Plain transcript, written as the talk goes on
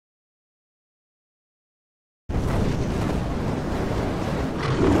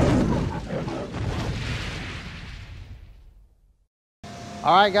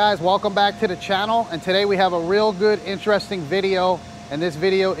All right guys, welcome back to the channel, and today we have a real good interesting video, and this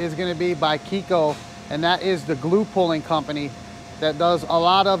video is going to be by Kiko, and that is the glue pulling company that does a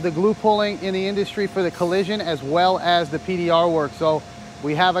lot of the glue pulling in the industry for the collision as well as the PDR work. So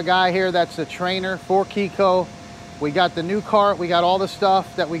we have a guy here that's a trainer for Kiko. We got the new cart, we got all the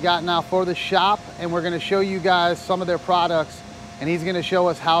stuff that we got now for the shop, and we're going to show you guys some of their products, and he's going to show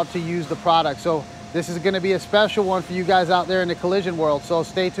us how to use the product. So this is going to be a special one for you guys out there in the collision world, so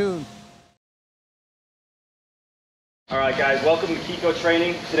stay tuned. All right guys, welcome to Kiko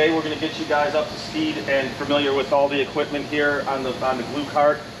Training. Today we're going to get you guys up to speed and familiar with all the equipment here on the glue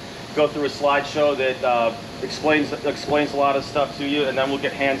cart. Go through a slideshow that explains a lot of stuff to you, and then we'll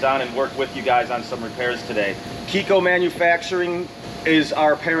get hands-on and work with you guys on some repairs today. Kiko Manufacturing is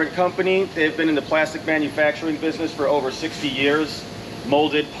our parent company. They've been in the plastic manufacturing business for over 60 years.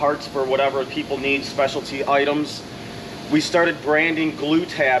 Molded parts for whatever people need, specialty items. We started branding glue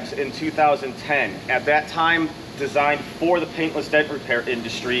tabs in 2010. At that time, designed for the paintless dent repair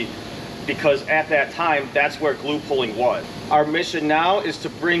industry, because at that time, that's where glue pulling was. Our mission now is to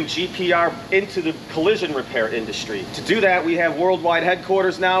bring GPR into the collision repair industry. To do that, we have worldwide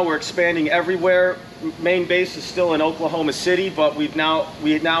headquarters now. We're expanding everywhere. Main base is still in Oklahoma City, but we now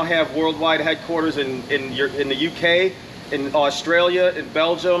have worldwide headquarters in the UK, in Australia, in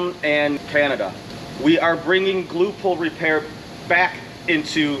Belgium, and Canada. We are bringing glue pull repair back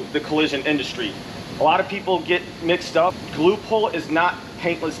into the collision industry. A lot of people get mixed up. Glue pull is not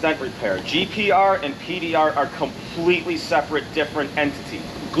paintless dent repair. GPR and PDR are completely separate, different entities.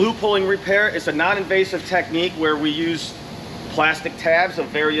 Glue pulling repair is a non-invasive technique where we use plastic tabs of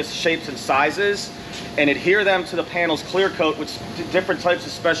various shapes and sizes and adhere them to the panel's clear coat with different types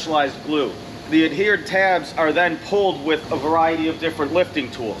of specialized glue. The adhered tabs are then pulled with a variety of different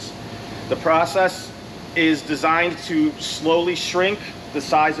lifting tools. The process is designed to slowly shrink the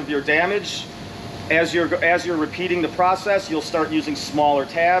size of your damage. As you're repeating the process, you'll start using smaller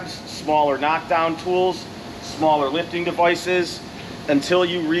tabs, smaller knockdown tools, smaller lifting devices, until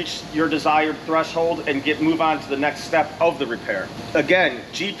you reach your desired threshold and move on to the next step of the repair. Again,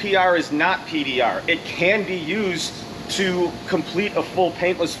 GPR is not PDR. It can be used to complete a full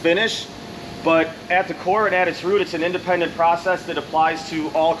paintless finish, but at the core and at its root, it's an independent process that applies to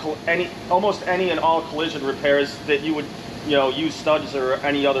almost any and all collision repairs that you would use studs or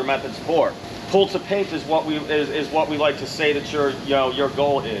any other methods for. Pull to paint is what we like to say that your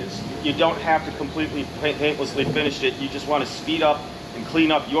goal is. You don't have to completely paintlessly finish it. You just want to speed up and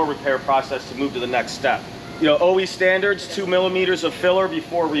clean up your repair process to move to the next step. OE standards, 2 millimeters of filler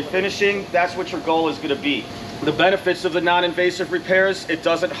before refinishing. That's what your goal is going to be. The benefits of the non-invasive repairs: it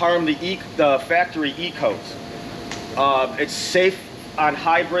doesn't harm the factory E-codes. It's safe on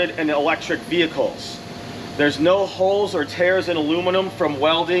hybrid and electric vehicles. There's no holes or tears in aluminum from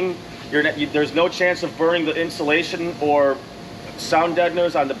welding. There's no chance of burning the insulation or sound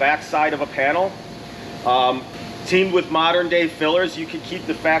deadeners on the back side of a panel. Teamed with modern day fillers, you can keep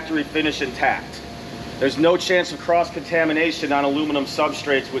the factory finish intact. There's no chance of cross-contamination on aluminum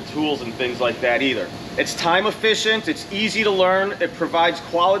substrates with tools and things like that either. It's time efficient, it's easy to learn, it provides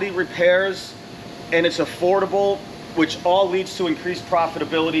quality repairs, and it's affordable, which all leads to increased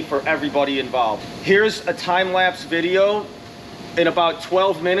profitability for everybody involved. Here's a time-lapse video. In about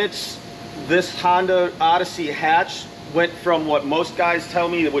 12 minutes, this Honda Odyssey hatch went from what most guys tell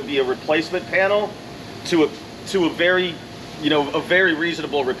me that would be a replacement panel to a very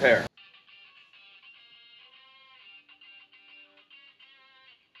reasonable repair.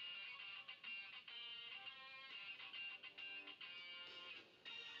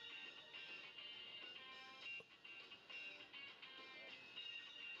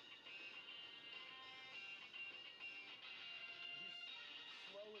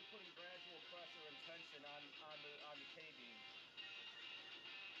 Slowly putting gradual pressure and tension on the K-beam.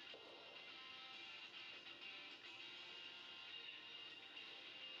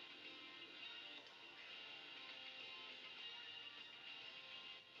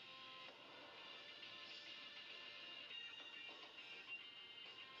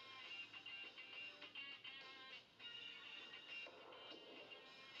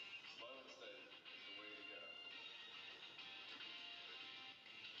 Slow and steady is the way to go.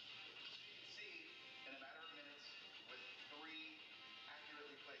 In a matter of minutes, with 3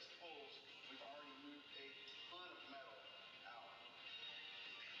 accurately placed pulls, we've already moved a ton of metal out.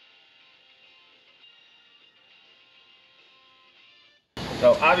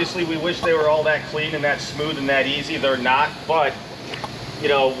 So obviously we wish they were all that clean and that smooth and that easy. They're not, but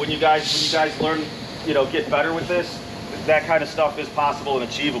when you guys learn, get better with this, that kind of stuff is possible and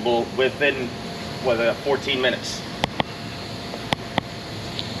achievable within 14 minutes.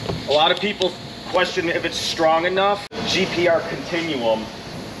 A lot of people question if it's strong enough. GPR Continuum,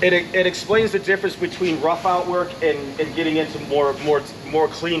 it explains the difference between rough out work and getting into more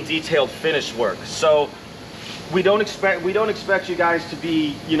clean, detailed finish work. So we don't expect you guys to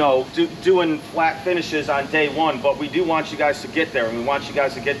be, you know, doing flat finishes on day one, but we do want you guys to get there, and we want you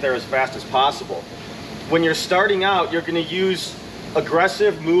guys to get there as fast as possible. When you're starting out, you're going to use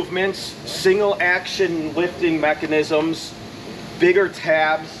aggressive movements, single action lifting mechanisms, bigger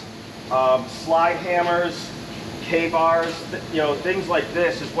tabs, slide hammers, K-bars, you know, things like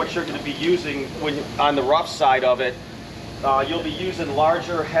this is what you're going to be using when on the rough side of it. You'll be using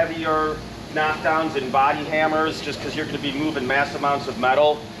larger, heavier knockdowns and body hammers just because you're going to be moving mass amounts of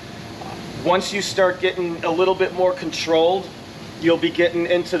metal. Once you start getting a little bit more controlled, you'll be getting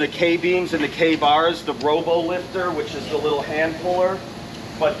into the K-beams and the K-bars, the robo lifter, which is the little hand puller.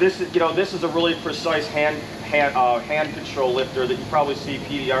 But this is, you know, this is a really precise hand control lifter that you probably see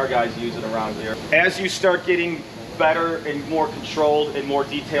PDR guys using around here. As you start getting better and more controlled and more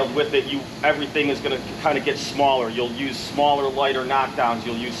detailed with it, everything is going to kind of get smaller. You'll use smaller, lighter knockdowns.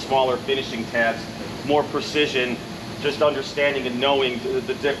 You'll use smaller finishing tabs, more precision, just understanding and knowing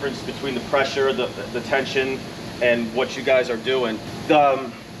the difference between the pressure, the tension, and what you guys are doing.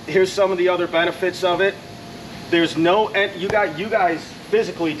 Here's some of the other benefits of it. There's no, you guys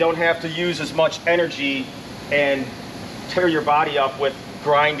physically don't have to use as much energy and tear your body up with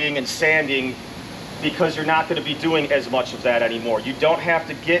grinding and sanding, because you're not going to be doing as much of that anymore. You don't have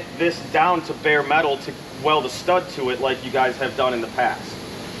to get this down to bare metal to weld a stud to it like you guys have done in the past.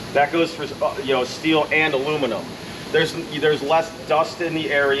 That goes for, you know, steel and aluminum. There's less dust in the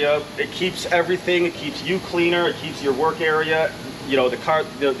area. It keeps everything. It keeps you cleaner. It keeps your work area, you know,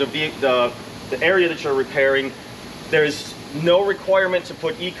 the area that you're repairing. There's no requirement to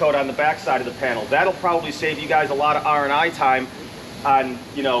put E-coat on the back side of the panel. That'll probably save you guys a lot of R&I time on,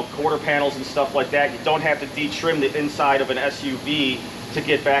 you know, quarter panels and stuff like that. You don't have to de-trim the inside of an SUV to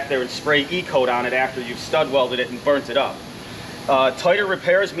get back there and spray E-coat on it after you've stud welded it and burnt it up. Tighter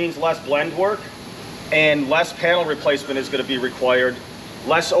repairs means less blend work, and less panel replacement is going to be required.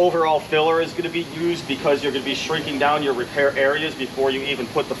 Less overall filler is going to be used because you're going to be shrinking down your repair areas before you even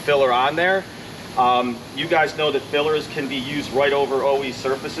put the filler on there. You guys know that fillers can be used right over OE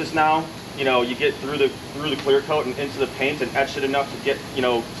surfaces now. You know, you get through the clear coat and into the paint and etch it enough to get, you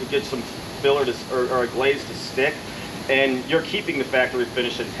know, to get some filler to, or a glaze to stick, and you're keeping the factory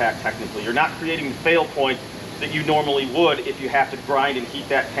finish intact technically. You're not creating the fail point that you normally would if you have to grind and heat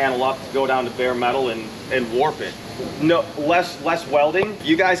that panel up to go down to bare metal and warp it. No, less welding.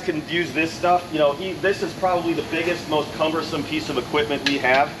 You guys can use this stuff. You know, this is probably the biggest, most cumbersome piece of equipment we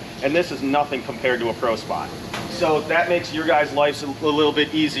have, and this is nothing compared to a Pro Spot. So that makes your guys' lives a little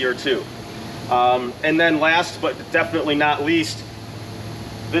bit easier too. And then last but definitely not least,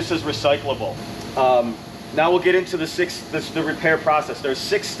 this is recyclable. Now we'll get into the repair process. There's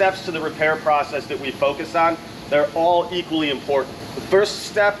 6 steps to the repair process that we focus on. They're all equally important. The first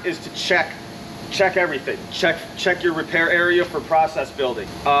step is to check everything. Check your repair area for process building.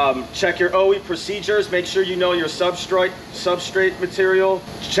 Check your OE procedures. Make sure you know your substrate material.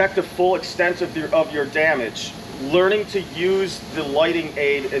 Check the full extent of your damage. Learning to use the lighting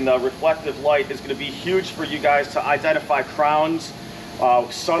aid and the reflective light is going to be huge for you guys to identify crowns,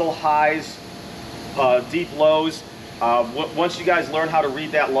 subtle highs, deep lows. Once you guys learn how to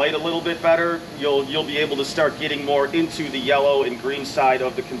read that light a little bit better, you'll be able to start getting more into the yellow and green side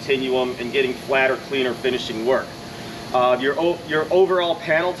of the continuum and getting flatter, cleaner finishing work. Your overall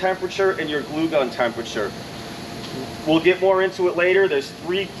panel temperature and your glue gun temperature. We'll get more into it later. There's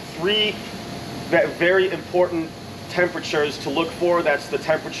three very important temperatures to look for. That's the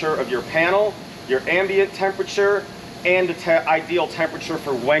temperature of your panel, your ambient temperature, and the ideal temperature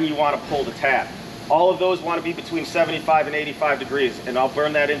for when you want to pull the tab. All of those want to be between 75 and 85 degrees, and I'll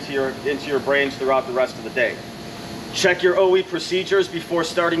burn that into your brains throughout the rest of the day. Check your OE procedures before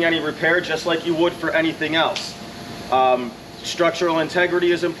starting any repair, just like you would for anything else. Structural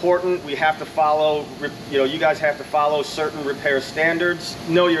integrity is important. We have to follow, you know, you guys have to follow certain repair standards.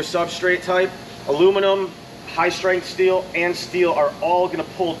 Know your substrate type. Aluminum, high strength steel, and steel are all going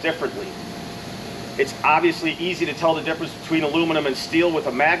to pull differently. It's obviously easy to tell the difference between aluminum and steel with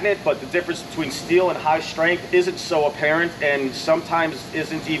a magnet, but the difference between steel and high strength isn't so apparent, and sometimes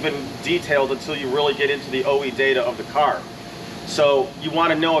isn't even detailed until you really get into the OE data of the car. So you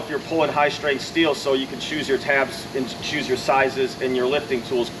want to know if you're pulling high strength steel so you can choose your tabs and choose your sizes and your lifting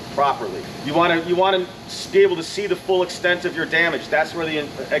tools properly. You want to be able to see the full extent of your damage. That's where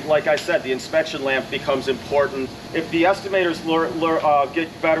like I said, the inspection lamp becomes important. If the estimators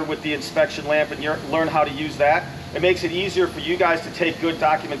get better with the inspection lamp and learn how to use that, It makes it easier for you guys to take good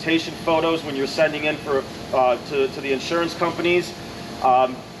documentation photos when you're sending in for to the insurance companies.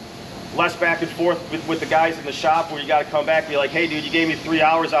 Less back and forth with the guys in the shop where you got to come back and be like, hey dude, you gave me 3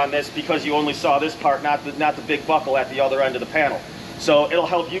 hours on this because you only saw this part, not the big buckle at the other end of the panel. So it'll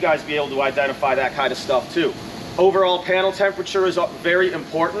help you guys be able to identify that kind of stuff too. Overall panel temperature is very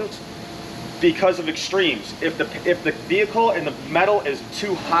important because of extremes. If the vehicle and the metal is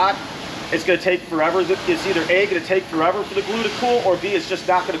too hot, it's going to take forever. It's either A, going to take forever for the glue to cool, or B, it's just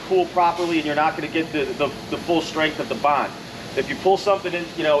not going to cool properly and you're not going to get the full strength of the bond. If you pull something in,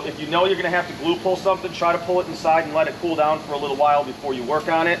 if you know you're going to have to glue pull something, try to pull it inside and let it cool down for a little while before you work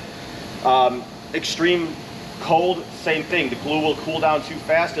on it. Extreme cold, same thing. The glue will cool down too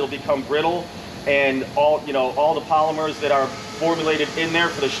fast. It'll become brittle, and all the polymers that are formulated in there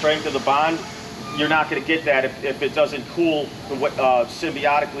for the strength of the bond, you're not going to get that if it doesn't cool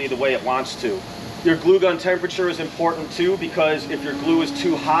symbiotically the way it wants to. Your glue gun temperature is important too, because if your glue is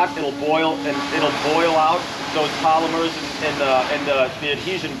too hot, it'll boil out those polymers and the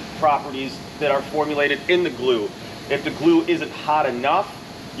adhesion properties that are formulated in the glue. If the glue isn't hot enough,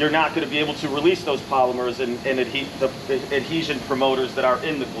 you're not going to be able to release those polymers and the adhesion promoters that are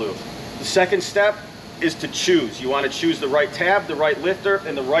in the glue. The second step is to choose. You want to choose the right tab, the right lifter,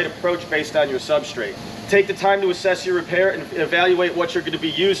 and the right approach based on your substrate. Take the time to assess your repair and evaluate what you're going to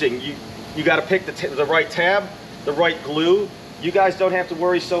be using. You got to pick the right tab, the right glue. You guys don't have to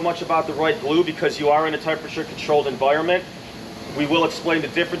worry so much about the right glue because you are in a temperature controlled environment. We will explain the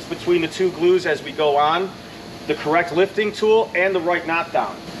difference between the two glues as we go on, the correct lifting tool, and the right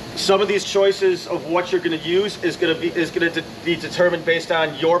knockdown. Some of these choices of what you're going to use is going to be determined based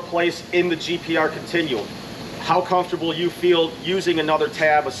on your place in the GPR continuum. How comfortable you feel using another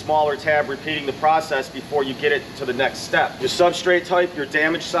tab, a smaller tab, repeating the process before you get it to the next step. Your substrate type, your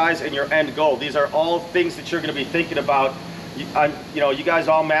damage size, and your end goal. These are all things that you're going to be thinking about. You guys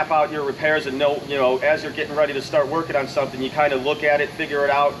all map out your repairs and know, as you're getting ready to start working on something, you kind of look at it, figure it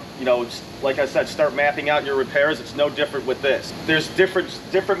out. Like I said, start mapping out your repairs. It's no different with this. There's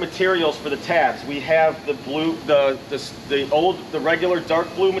different materials for the tabs. We have the blue, the regular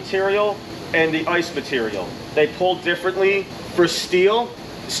dark blue material, and the ice material. They pull differently. For steel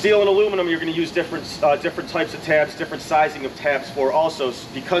and aluminum, you're going to use different types of tabs, different sizing of tabs for also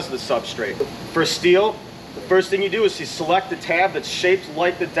because of the substrate. For steel, the first thing you do is you select the tab that's shaped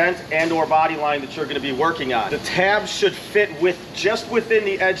like the dent and or body line that you're going to be working on. The tab should fit just within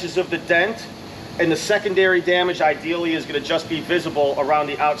the edges of the dent, and the secondary damage ideally is going to just be visible around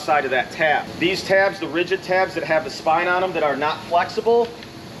the outside of that tab. These tabs, the rigid tabs that have the spine on them that are not flexible,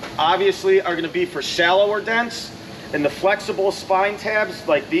 obviously are going to be for shallower dents, and the flexible spine tabs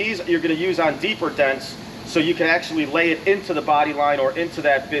like these you're going to use on deeper dents, so you can actually lay it into the body line or into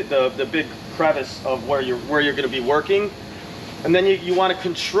that the big crevice of where you're going to be working. And then you want to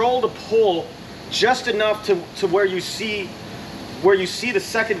control the pull just enough to where you see the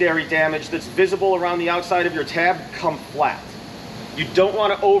secondary damage that's visible around the outside of your tab come flat. You don't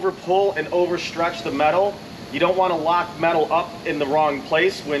want to over pull and overstretch the metal. You don't want to lock metal up in the wrong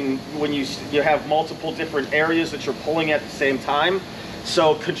place when you have multiple different areas that you're pulling at the same time.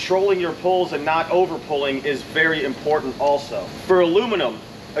 So controlling your pulls and not over pulling is very important also. For aluminum,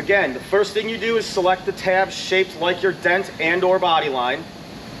 again, the first thing you do is select the tab shaped like your dent and or body line.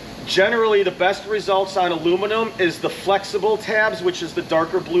 Generally, the best results on aluminum is the flexible tabs, which is the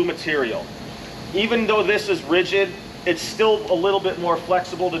darker blue material. Even though this is rigid, it's still a little bit more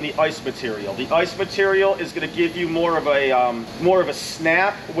flexible than the ice material. The ice material is going to give you more of a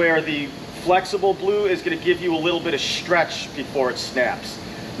snap, where the flexible blue is going to give you a little bit of stretch before it snaps.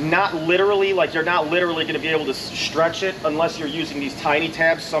 Not literally, like you're not literally going to be able to stretch it unless you're using these tiny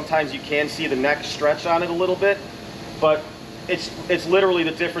tabs. Sometimes you can see the neck stretch on it a little bit, but it's literally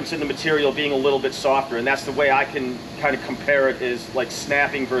the difference in the material being a little bit softer, and that's the way I can kind of compare it, is like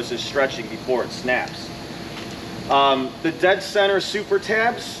snapping versus stretching before it snaps. The dead center super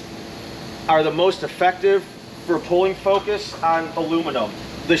tabs are the most effective for pulling focus on aluminum.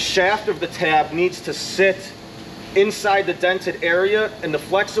 The shaft of the tab needs to sit inside the dented area, and the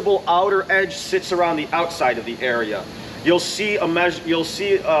flexible outer edge sits around the outside of the area. You'll see a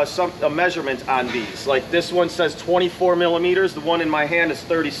measurement on these. Like this one says 24 millimeters. The one in my hand is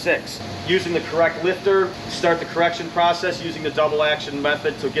 36. Using the correct lifter, start the correction process using the double action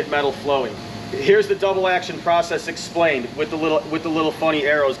method to get metal flowing. Here's the double action process explained with the little funny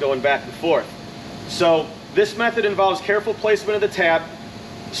arrows going back and forth. So this method involves careful placement of the tab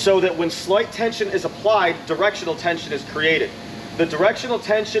so that when slight tension is applied, directional tension is created. The directional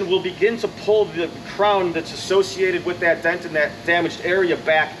tension will begin to pull the crown that's associated with that dent and that damaged area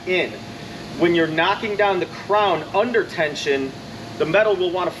back in. When you're knocking down the crown under tension, the metal will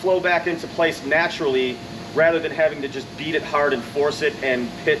want to flow back into place naturally rather than having to just beat it hard and force it and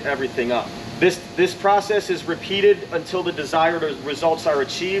pit everything up. This process is repeated until the desired results are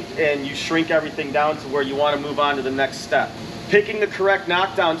achieved and you shrink everything down to where you want to move on to the next step. Picking the correct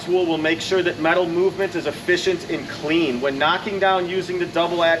knockdown tool will make sure that metal movement is efficient and clean. When knocking down using the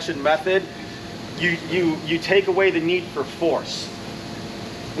double action method, you take away the need for force.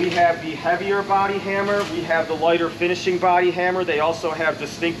 We have the heavier body hammer, we have the lighter finishing body hammer. They also have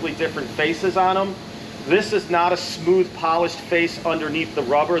distinctly different faces on them. This is not a smooth polished face underneath the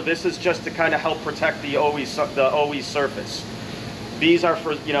rubber. This is just to kind of help protect the OE surface. These are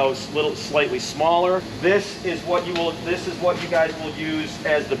for, you know, slightly smaller. This is what you guys will use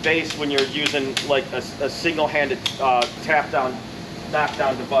as the base when you're using like a single-handed tap down,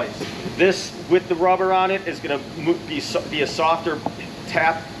 knockdown device. This with the rubber on it is going to be a softer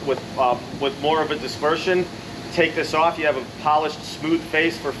tap with more of a dispersion. Take this off, you have a polished, smooth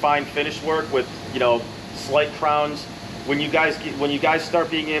face for fine finish work with, you know, slight crowns. When you guys start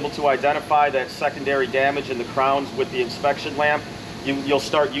being able to identify that secondary damage in the crowns with the inspection lamp, you'll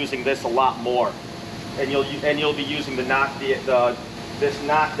start using this a lot more, and you'll be using this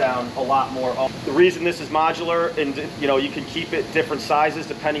knockdown a lot more. The reason this is modular, and you know, you can keep it different sizes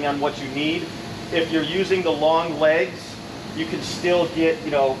depending on what you need. If you're using the long legs, you can still get,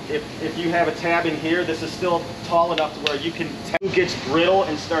 you know, if you have a tab in here, this is still tall enough to where you can, it gets brittle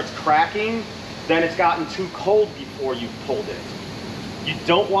and starts cracking, then it's gotten too cold before you pulled it. You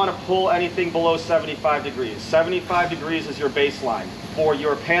don't want to pull anything below 75 degrees. 75 degrees is your baseline for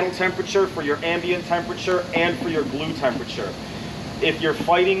your panel temperature, for your ambient temperature, and for your glue temperature. If you're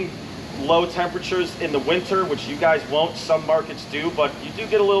fighting low temperatures in the winter, which you guys won't, some markets do, but you do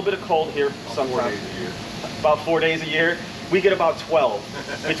get a little bit of cold here sometimes. About 4 days a year. We get about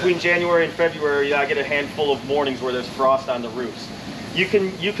 12. Between January and February, I get a handful of mornings where there's frost on the roofs. You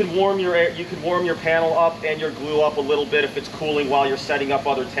can warm your panel up and your glue up a little bit if it's cooling while you're setting up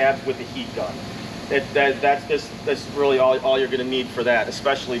other tabs with the heat gun. That's really all you're going to need for that,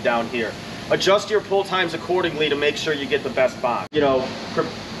 especially down here. Adjust your pull times accordingly to make sure you get the best bond. You know,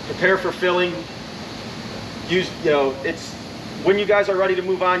 prepare for filling. It's when you guys are ready to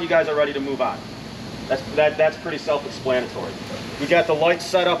move on, you guys are ready to move on. That's pretty self-explanatory. We got the lights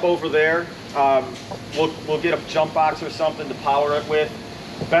set up over there. We'll get a jump box or something to power it with.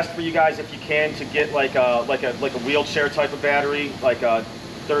 Best for you guys if you can to get like a wheelchair type of battery, like a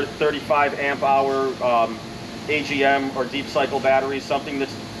 35 amp hour AGM or deep cycle battery, something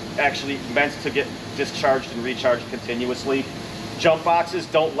that's actually meant to get discharged and recharged continuously. Jump boxes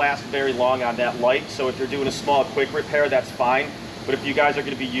don't last very long on that light, so if you're doing a small quick repair, that's fine. But if you guys are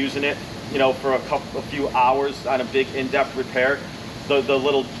going to be using it, you know, for a few hours on a big in-depth repair, the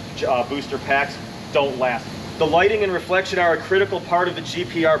little booster packs don't last. The lighting and reflection are a critical part of the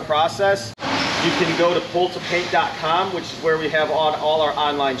GPR process. You can go to pulltopaint.com, which is where we have all our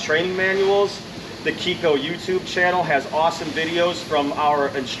online training manuals. The Kiko YouTube channel has awesome videos from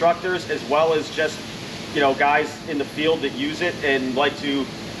our instructors, as well as just, you know, guys in the field that use it and like to,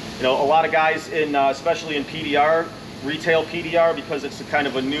 you know, a lot of guys in, especially in PDR, retail PDR, because it's a kind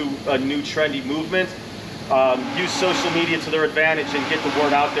of a new trendy movement, use social media to their advantage and get the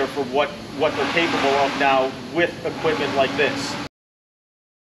word out there for what they're capable of now with equipment like this.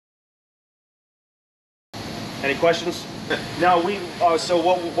 Any questions? Now so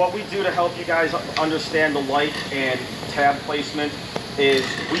what we do to help you guys understand the light and tab placement is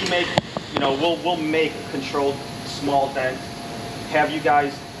we make, you know, we'll make a controlled small dent, have you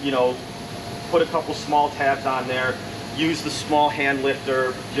guys, you know, put a couple small tabs on there, use the small hand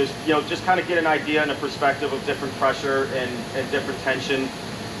lifter, just kind of get an idea and a perspective of different pressure and different tension.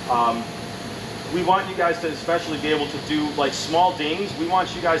 We want you guys to especially be able to do like small dings. We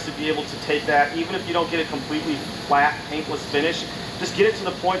want you guys to be able to take that, even if you don't get a completely flat, paintless finish, just get it to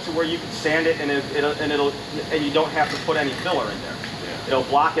the point to where you can sand it and you don't have to put any filler in there. Yeah. It'll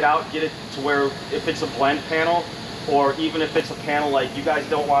block it out, get it to where if it's a blend panel, or even if it's a panel like you guys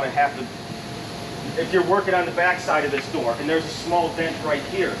don't want to have to, if you're working on the back side of this door and there's a small dent right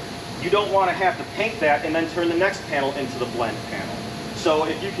here, you don't want to have to paint that and then turn the next panel into the blend panel. So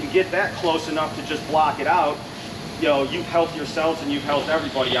if you can get that close enough to just block it out, you know, you've helped yourselves and you've helped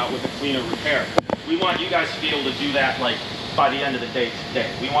everybody out with a cleaner repair. We want you guys to be able to do that like by the end of the day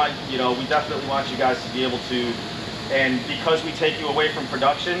today. We want, you know, we definitely want you guys to be able to, and because we take you away from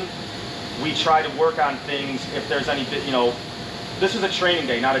production, we try to work on things if there's any, you know, this is a training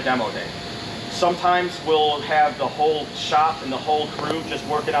day, not a demo day. Sometimes we'll have the whole shop and the whole crew just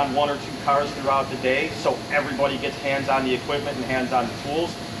working on 1 or 2 cars throughout the day, so everybody gets hands on the equipment and hands on the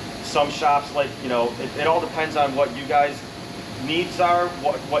tools. Some shops, like, you know, it all depends on what you guys' needs are,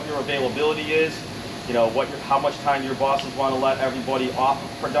 what your availability is, you know, how much time your bosses want to let everybody off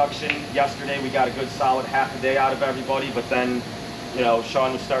of production. Yesterday we got a good solid half a day out of everybody, but then, you know,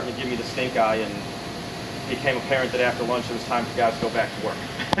 Sean was starting to give me the stink eye, and it became apparent that after lunch it was time for guys to go back to work.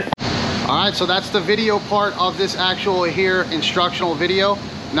 All right, so that's the video part of this actual here instructional video.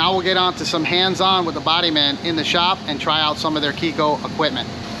 Now we'll get on to some hands-on with the Bodyman in the shop and try out some of their Kiko equipment.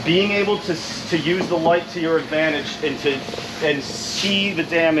 Being able to use the light to your advantage and see the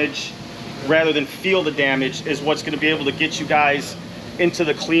damage rather than feel the damage is what's going to be able to get you guys into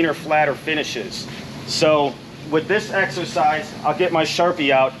the cleaner, flatter finishes. So with this exercise, I'll get my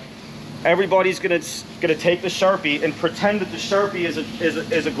Sharpie out. Everybody's gonna take the Sharpie and pretend that the Sharpie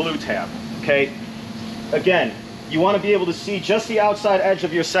is a glue tab, okay? Again, you want to be able to see just the outside edge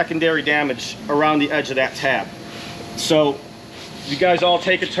of your secondary damage around the edge of that tab. So you guys all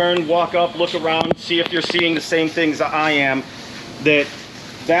take a turn, walk up, look around, see if you're seeing the same things that I am. That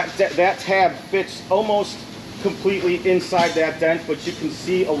tab fits almost completely inside that dent, but you can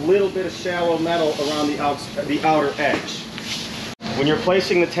see a little bit of shallow metal around the outer edge. When you're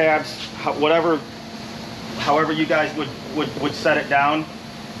placing the tabs, however you guys would set it down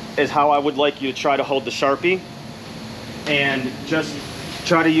is how I would like you to try to hold the Sharpie, and just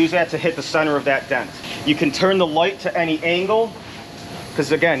try to use that to hit the center of that dent. You can turn the light to any angle,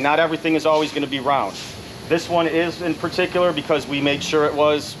 because again, not everything is always going to be round. This one is in particular because we made sure it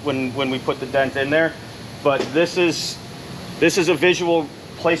was when we put the dent in there. But this is a visual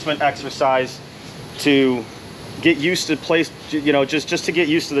placement exercise to get used to you know, just to get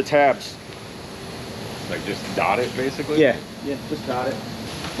used to the tabs. Like just dot it basically? Yeah, just dot it.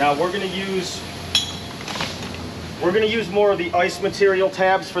 Now we're gonna use more of the ice material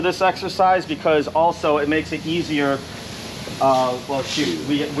tabs for this exercise, because also it makes it easier. Well, shoot,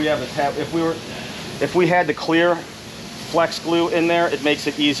 we have the tab. If we had the clear flex glue in there, it makes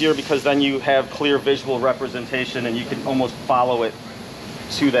it easier, because then you have clear visual representation and you can almost follow it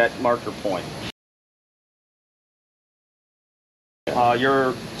to that marker point.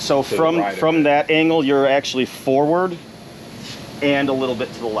 From that angle, you're actually forward and a little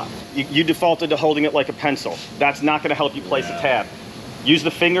bit to the left. You defaulted to holding it like a pencil. That's not going to help you place a tab. Use the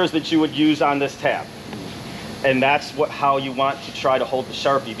fingers that you would use on this tab, and that's how you want to try to hold the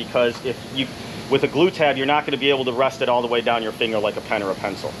Sharpie, because with a glue tab, you're not going to be able to rest it all the way down your finger like a pen or a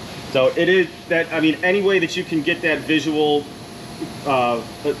pencil. So it is that, I mean, any way that you can get that visual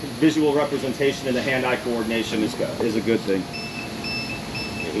representation in the hand-eye coordination is a good thing.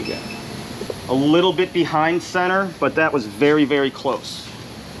 There we go. A little bit behind center, but that was very, very close.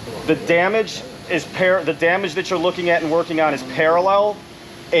 The damage that you're looking at and working on is parallel,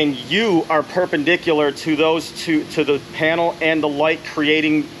 and you are perpendicular to to the panel and the light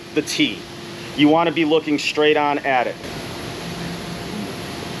creating the T. You want to be looking straight on at it.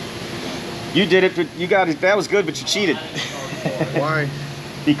 You did it, but you got it. That was good, but you cheated. Why?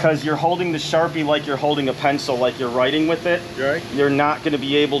 Because you're holding the Sharpie like you're holding a pencil, like you're writing with it. Right. You're not going to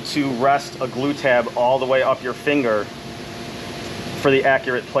be able to rest a glue tab all the way up your finger for the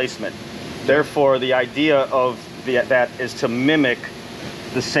accurate placement. Therefore, the idea of that is to mimic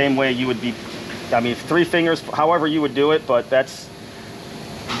the same way you would be, I mean, 3 fingers, however you would do it, but that's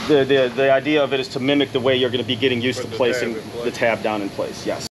the idea of it is to mimic the way you're going to be getting used to placing the tab down in place.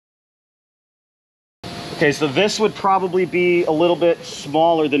 Yes. Okay, so this would probably be a little bit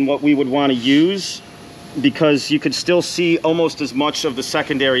smaller than what we would want to use, because you could still see almost as much of the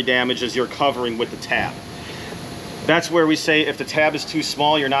secondary damage as you're covering with the tab. That's where we say if the tab is too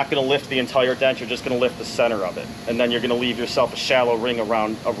small, you're not going to lift the entire dent, you're just going to lift the center of it, and then you're going to leave yourself a shallow ring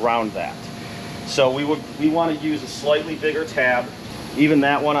around that. So we want to use a slightly bigger tab. Even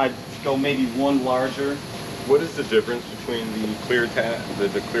that one, I'd go maybe one larger. What is the difference between the clear tab,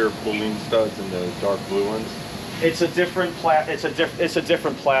 the clear Boolean studs, and the dark blue ones? It's a different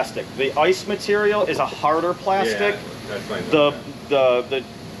plastic. The ice material is a harder plastic. Yeah,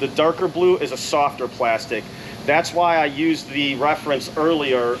 the darker blue is a softer plastic. That's why I used the reference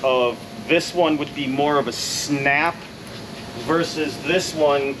earlier of this one would be more of a snap versus this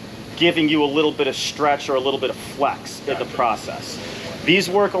one giving you a little bit of stretch or a little bit of flex in the process.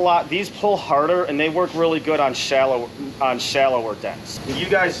 These work a lot. These pull harder, and they work really good on shallower dents. You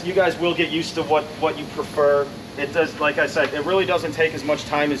guys will get used to what you prefer. It does, like I said, it really doesn't take as much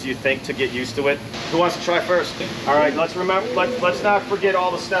time as you think to get used to it. Who wants to try first? All right, let's not forget all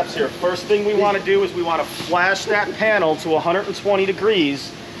the steps here. First thing we want to do is we want to flash that panel to 120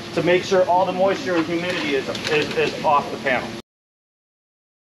 degrees to make sure all the moisture and humidity is off the panel.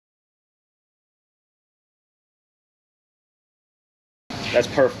 That's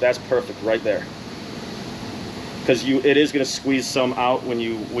perfect right there. Because it is going to squeeze some out when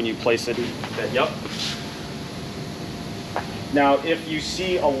you place it. Yep. Now, if you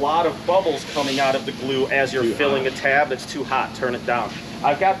see a lot of bubbles coming out of the glue as you're filling a tab, that's too hot. Turn it down.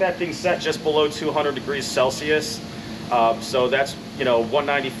 I've got that thing set just below 200 degrees Celsius. So that's,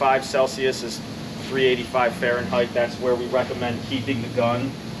 195 Celsius is 385 Fahrenheit. That's where we recommend keeping the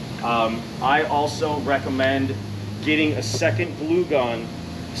gun. I also recommend getting a second glue gun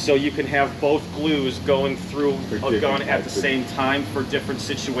so you can have both glues going through a gun at the same time for different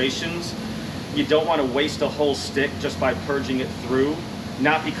situations. You don't want to waste a whole stick just by purging it through.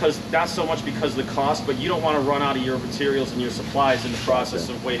 Not so much because of the cost, but you don't want to run out of your materials and your supplies in the process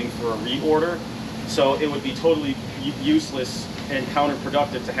of waiting for a reorder. So it would be totally useless and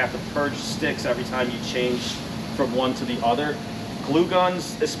counterproductive to have to purge sticks every time you change from one to the other. Glue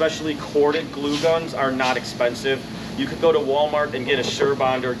guns, especially corded glue guns, are not expensive. You could go to Walmart and get a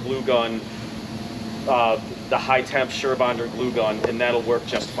Surebonder glue gun, the high temp Surebonder glue gun, and that'll work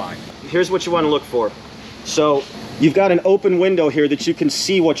just fine. Here's what you want to look for. So you've got an open window here that you can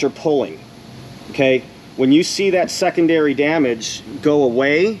see what you're pulling. Okay, when you see that secondary damage go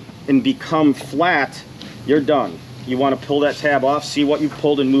away and become flat, you're done. You want to pull that tab off, see what you've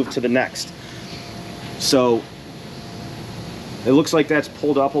pulled, and move to the next. So it looks like that's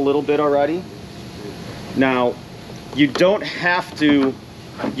pulled up a little bit already. Now, you don't have to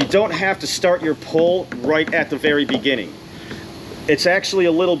start your pull right at the very beginning. It's actually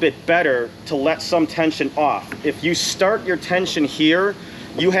a little bit better to let some tension off. If you start your tension here,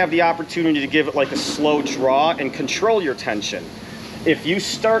 you have the opportunity to give it like a slow draw and control your tension. If you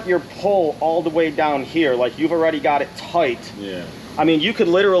start your pull all the way down here, like you've already got it tight, I mean, you could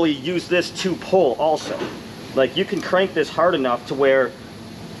literally use this to pull also. Like you can crank this hard enough to where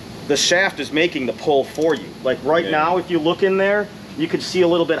the shaft is making the pull for you. Like right now, if you look in there, you could see a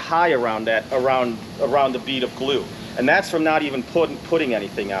little bit high around that, around the bead of glue. And that's from not even putting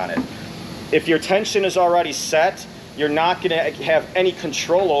anything on it. If your tension is already set, you're not gonna have any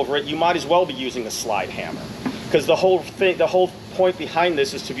control over it. You might as well be using a slide hammer. Because the whole point behind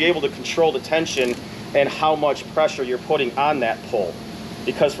this is to be able to control the tension and how much pressure you're putting on that pull.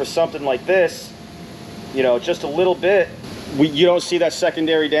 Because for something like this, just a little bit, you don't see that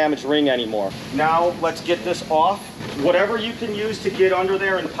secondary damage ring anymore. Now let's get this off. Whatever you can use to get under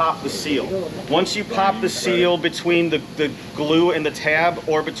there and pop the seal. Once you pop the seal between the glue and the tab,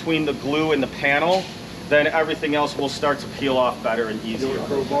 or between the glue and the panel, then everything else will start to peel off better and easier.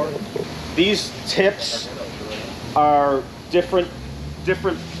 These tips are different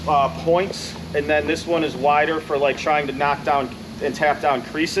points, and then this one is wider for like trying to knock down and tap down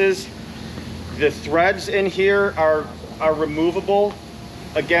creases. The threads in here are removable.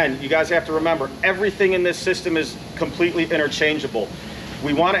 Again, you guys have to remember, everything in this system is completely interchangeable.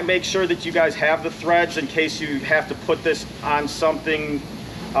 We want to make sure that you guys have the threads in case you have to put this on something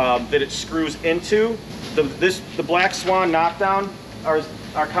that it screws into. The Black Swan knockdown are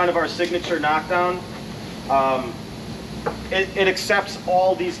kind of our signature knockdown. It accepts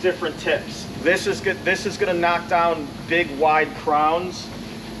all these different tips. This is going to knock down big, wide crowns.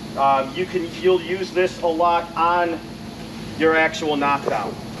 You'll use this a lot on your actual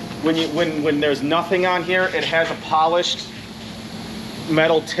knockdown. When there's nothing on here, it has a polished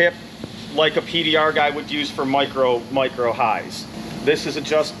metal tip like a PDR guy would use for micro highs. This is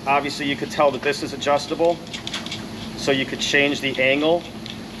obviously you could tell that this is adjustable, so you could change the angle.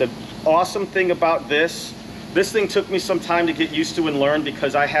 The awesome thing about this thing took me some time to get used to and learn,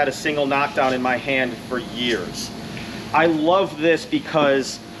 because I had a single knockdown in my hand for years. I love this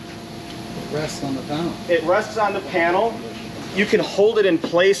because it rests on the panel. It rests on the panel. You can hold it in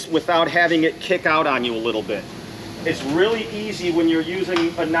place without having it kick out on you a little bit. It's really easy when you're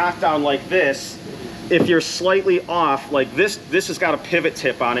using a knockdown like this. If you're slightly off, like this has got a pivot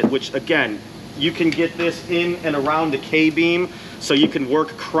tip on it, which again, you can get this in and around the K-beam, so you can work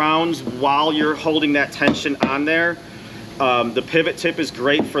crowns while you're holding that tension on there. The pivot tip is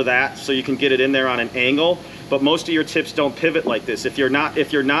great for that, so you can get it in there on an angle. But most of your tips don't pivot like this. If you're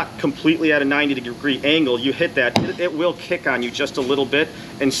not completely at a 90-degree angle, you hit that, it will kick on you just a little bit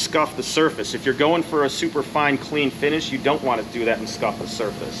and scuff the surface. If you're going for a super fine, clean finish, you don't want to do that and scuff the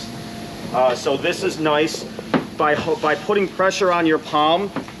surface. So this is nice. By putting pressure on your palm,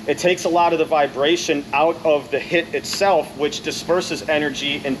 it takes a lot of the vibration out of the hit itself, which disperses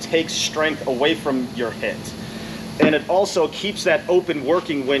energy and takes strength away from your hit. And it also keeps that open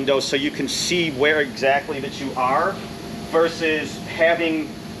working window so you can see where exactly that you are, versus having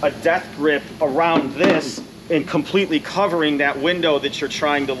a death grip around this and completely covering that window that you're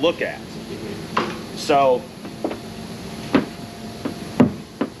trying to look at. So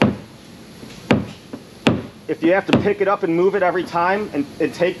If you have to pick it up and move it every time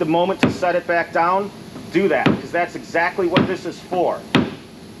and take the moment to set it back down, do that, because that's exactly what this is for.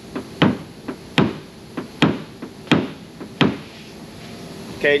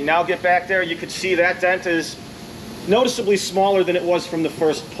 Okay, now get back there. You can see that dent is noticeably smaller than it was from the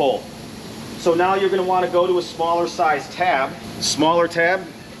first pull. So now you're going to want to go to a smaller size tab. Smaller tab.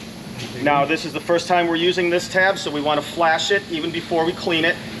 Now this is the first time we're using this tab, so we want to flash it even before we clean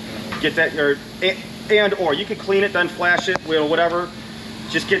it. Get that, or you could clean it then flash it, whatever.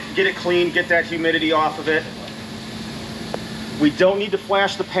 Just get it clean, get that humidity off of it. We don't need to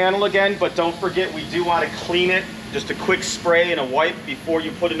flash the panel again, but don't forget we do want to clean it. Just a quick spray and a wipe before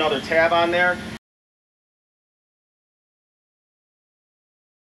you put another tab on there.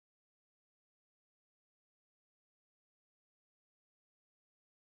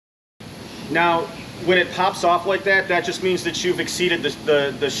 Now, when it pops off like that, that just means that you've exceeded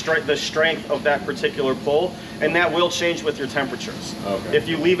the strength of that particular pull, and that will change with your temperatures. Okay. If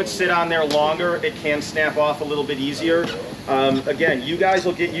you leave it sit on there longer, it can snap off a little bit easier. Again, you guys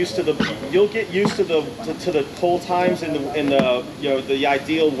will get used to the the pull times in the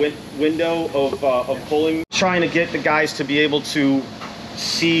ideal window of pulling. Trying to get the guys to be able to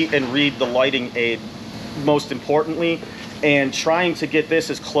see and read the lighting aid, most importantly. And trying to get this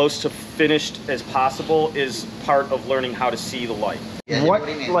as close to finished as possible is part of learning how to see the light.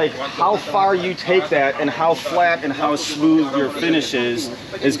 How far you take that and how flat and how smooth your finish is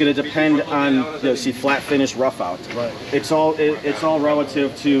going to depend on, see, flat finish, rough out. Right. It's all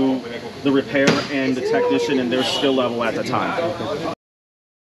relative to the repair and the technician and their skill level at the time.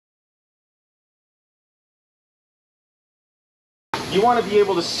 You want to be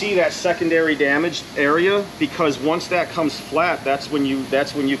able to see that secondary damaged area, because once that comes flat, that's when you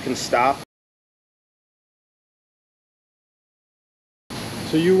can stop.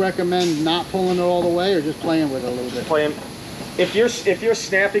 So you recommend not pulling it all the way, or just playing with it a little bit? Playing. If you're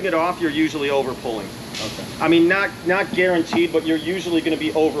snapping it off, you're usually over pulling. Okay. I mean, not guaranteed, but you're usually going to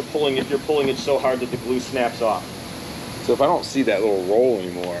be over pulling if you're pulling it so hard that the glue snaps off. So if I don't see that little roll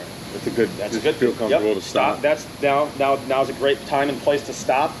anymore, that's a good feel comfortable to stop. That's now's a great time and place to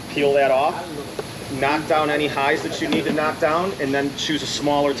stop. Peel that off. Knock down any highs that you need to knock down, and then choose a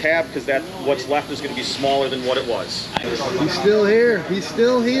smaller tab, because that what's left is going to be smaller than what it was. He's still here. He's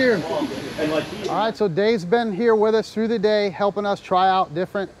still here. All right, so Dave's been here with us through the day, helping us try out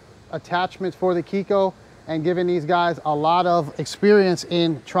different attachments for the Kiko and giving these guys a lot of experience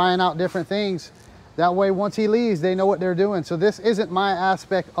in trying out different things. That way, once he leaves, they know what they're doing. So this isn't my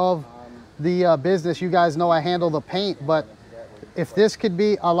aspect of the business. You guys know I handle the paint, but if this could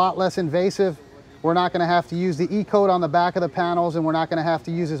be a lot less invasive, we're not gonna have to use the E-coat on the back of the panels, and we're not gonna have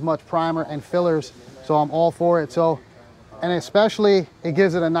to use as much primer and fillers. So I'm all for it. So, and especially it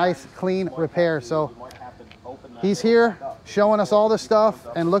gives it a nice clean repair. So he's here showing us all the stuff,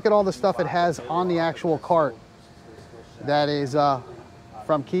 and look at all the stuff it has on the actual cart that is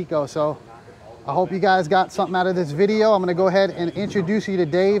from Kiko. So I hope you guys got something out of this video. I'm gonna go ahead and introduce you to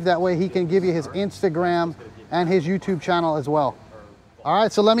Dave. That way he can give you his Instagram and his YouTube channel as well. All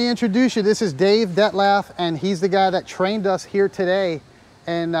right, so let me introduce you. This is Dave Detlaff, and he's the guy that trained us here today.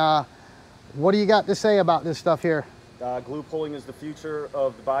 And what do you got to say about this stuff here? Glue pulling is the future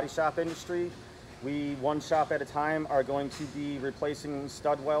of the body shop industry. We, one shop at a time, are going to be replacing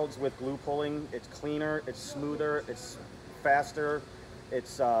stud welds with glue pulling. It's cleaner, it's smoother, it's faster.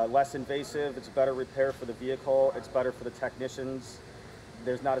 It's less invasive, it's a better repair for the vehicle, it's better for the technicians.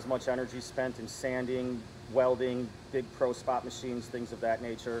 There's not as much energy spent in sanding, welding, big pro spot machines, things of that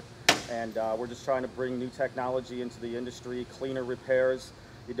nature. And we're just trying to bring new technology into the industry, cleaner repairs.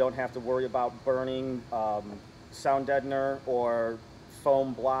 You don't have to worry about burning sound deadener or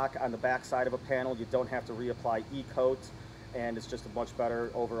foam block on the back side of a panel. You don't have to reapply E-coat, and it's just a much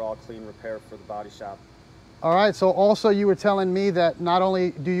better overall clean repair for the body shop. All right, so also you were telling me that not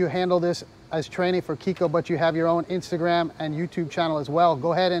only do you handle this as training for Kiko, but you have your own Instagram and YouTube channel as well.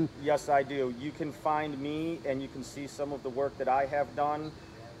 Go ahead and... Yes, I do. You can find me and you can see some of the work that I have done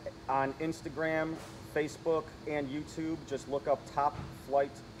on Instagram, Facebook, and YouTube. Just look up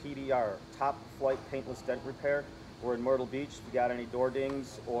TOPFLIGHTPDR, Top Flight Paintless Dent Repair. We're in Myrtle Beach. If you got any door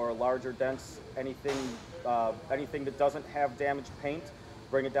dings or larger dents, anything that doesn't have damaged paint,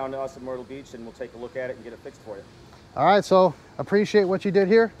 bring it down to us in Myrtle Beach and we'll take a look at it and get it fixed for you. All right, so appreciate what you did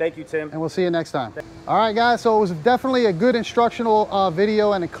here. Thank you, Tim. And we'll see you next time. All right, guys, so it was definitely a good instructional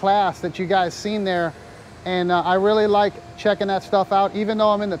video and a class that you guys seen there. And I really like checking that stuff out. Even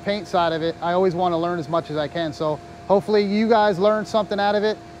though I'm in the paint side of it, I always want to learn as much as I can. So hopefully you guys learned something out of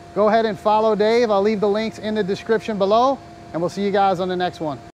it. Go ahead and follow Dave. I'll leave the links in the description below, and we'll see you guys on the next one.